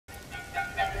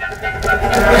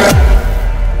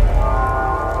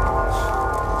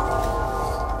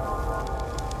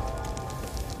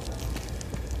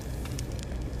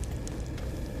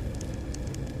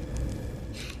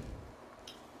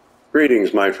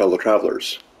Greetings, my fellow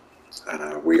travelers.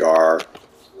 We are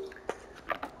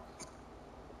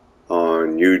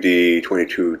on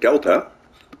UD22 Delta.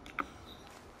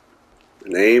 The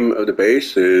name of the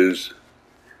base is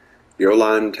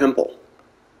Yolan Temple.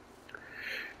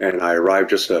 And I arrived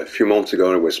just a few moments ago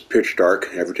and it was pitch dark.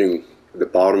 Everything at the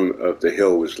bottom of the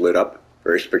hill was lit up.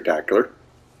 Very spectacular.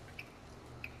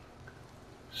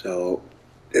 So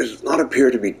it does not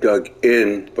appear to be dug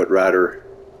in, but rather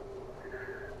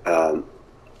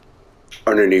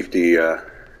underneath the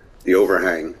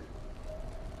overhang.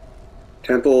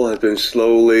 Temple has been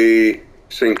slowly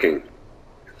sinking.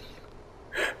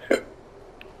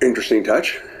 Interesting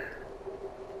touch.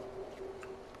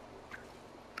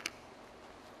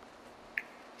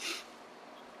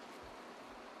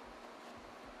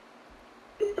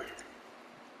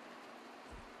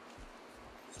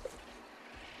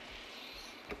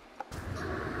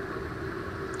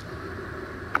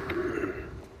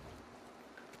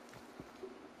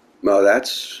 Well,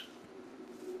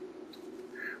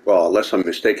 well, unless I'm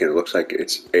mistaken, it looks like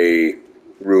it's a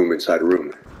room inside a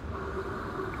room.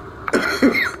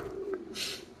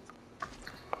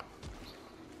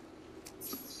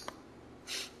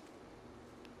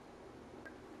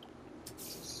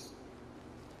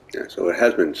 Yeah, so it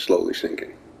has been slowly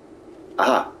sinking.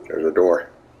 Aha, there's a door.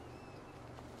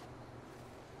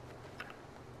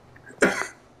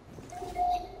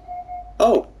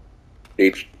 Oh,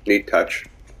 neat touch.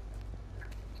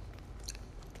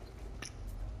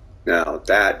 Now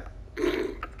that of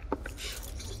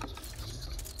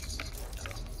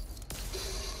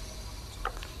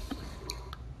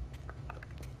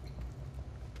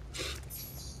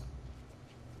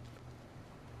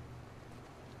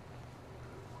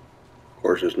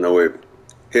course there's no way of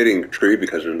hitting the tree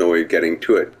because there's no way of getting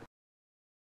to it.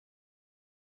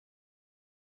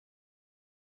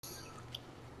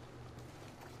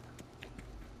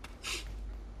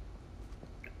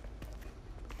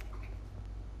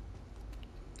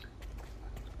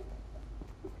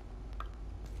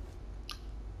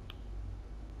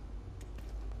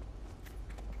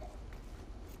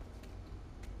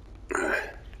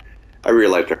 I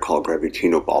realize they're called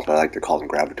gravitino balls. I like to call them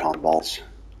graviton balls.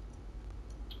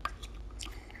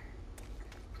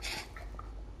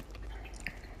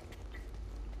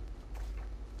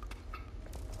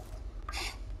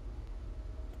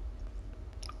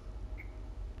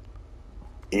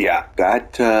 Yeah,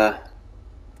 that the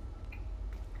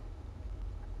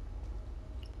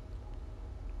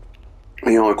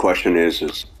only question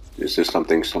is this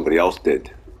something somebody else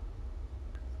did?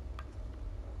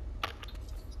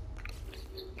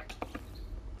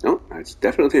 No, it's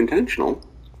definitely intentional.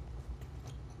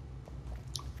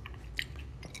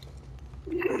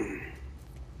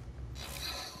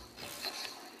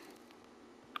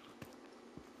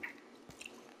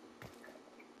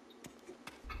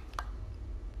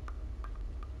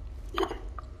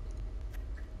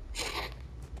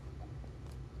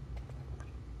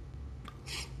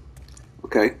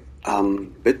 Okay,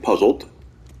 bit puzzled.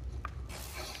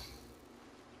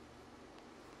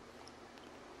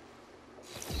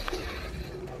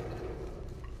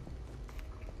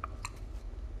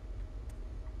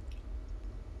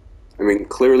 I mean,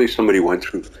 clearly somebody went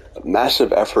through a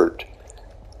massive effort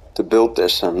to build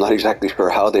this. I'm not exactly sure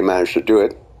how they managed to do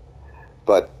it,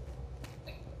 but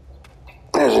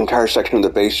there's an entire section of the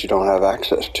base you don't have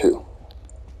access to.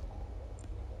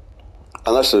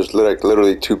 Unless there's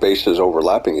literally two bases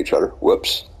overlapping each other.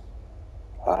 Whoops.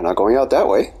 Not going out that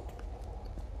way.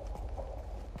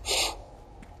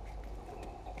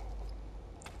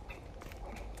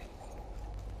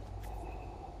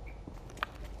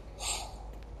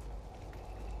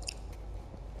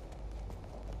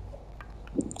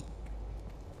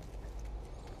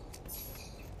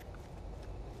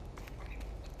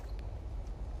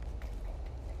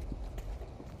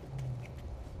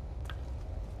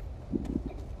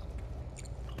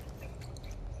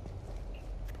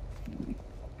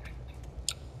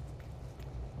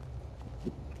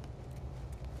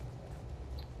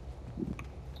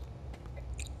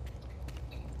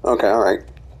 Okay, all right.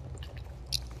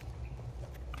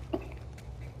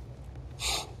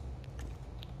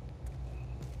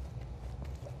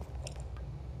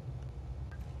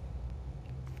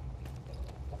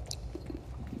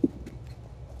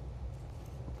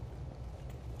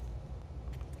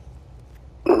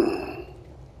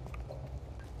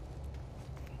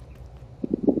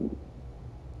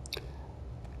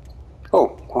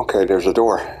 Oh, okay, there's a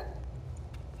door.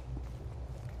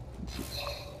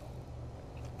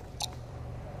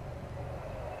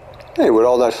 Hey, with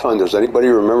all that fun, does anybody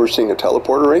remember seeing a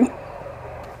teleporter ring?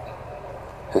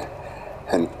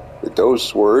 And with those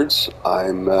those words,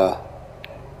 I'm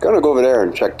gonna go over there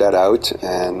and check that out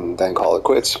and then call it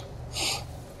quits.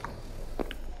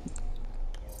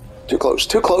 Too close,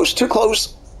 too close, too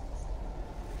close!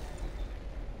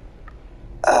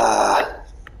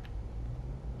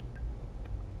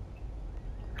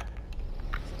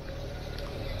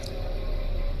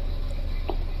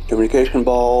 Communication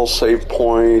ball, save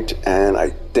point, and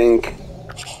I think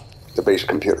the base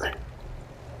computer.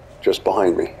 Just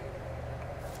behind me.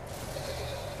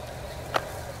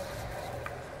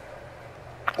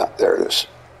 Ah, there it is.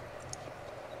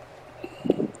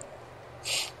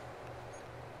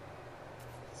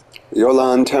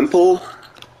 Yolan Temple,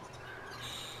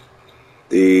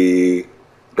 the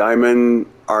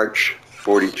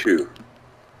DiamondArch42.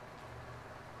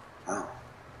 Wow.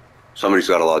 Somebody's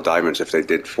got a lot of diamonds if they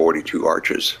did 42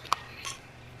 arches.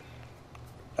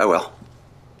 Oh well.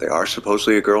 They are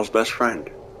supposedly a girl's best friend.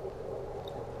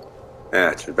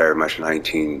 Yeah, it's very much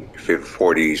 1940s,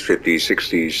 50s,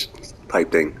 60s type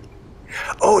thing.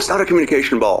 Oh, it's not a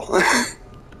communication ball.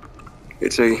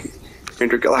 It's a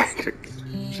intergalactic.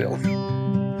 Silly.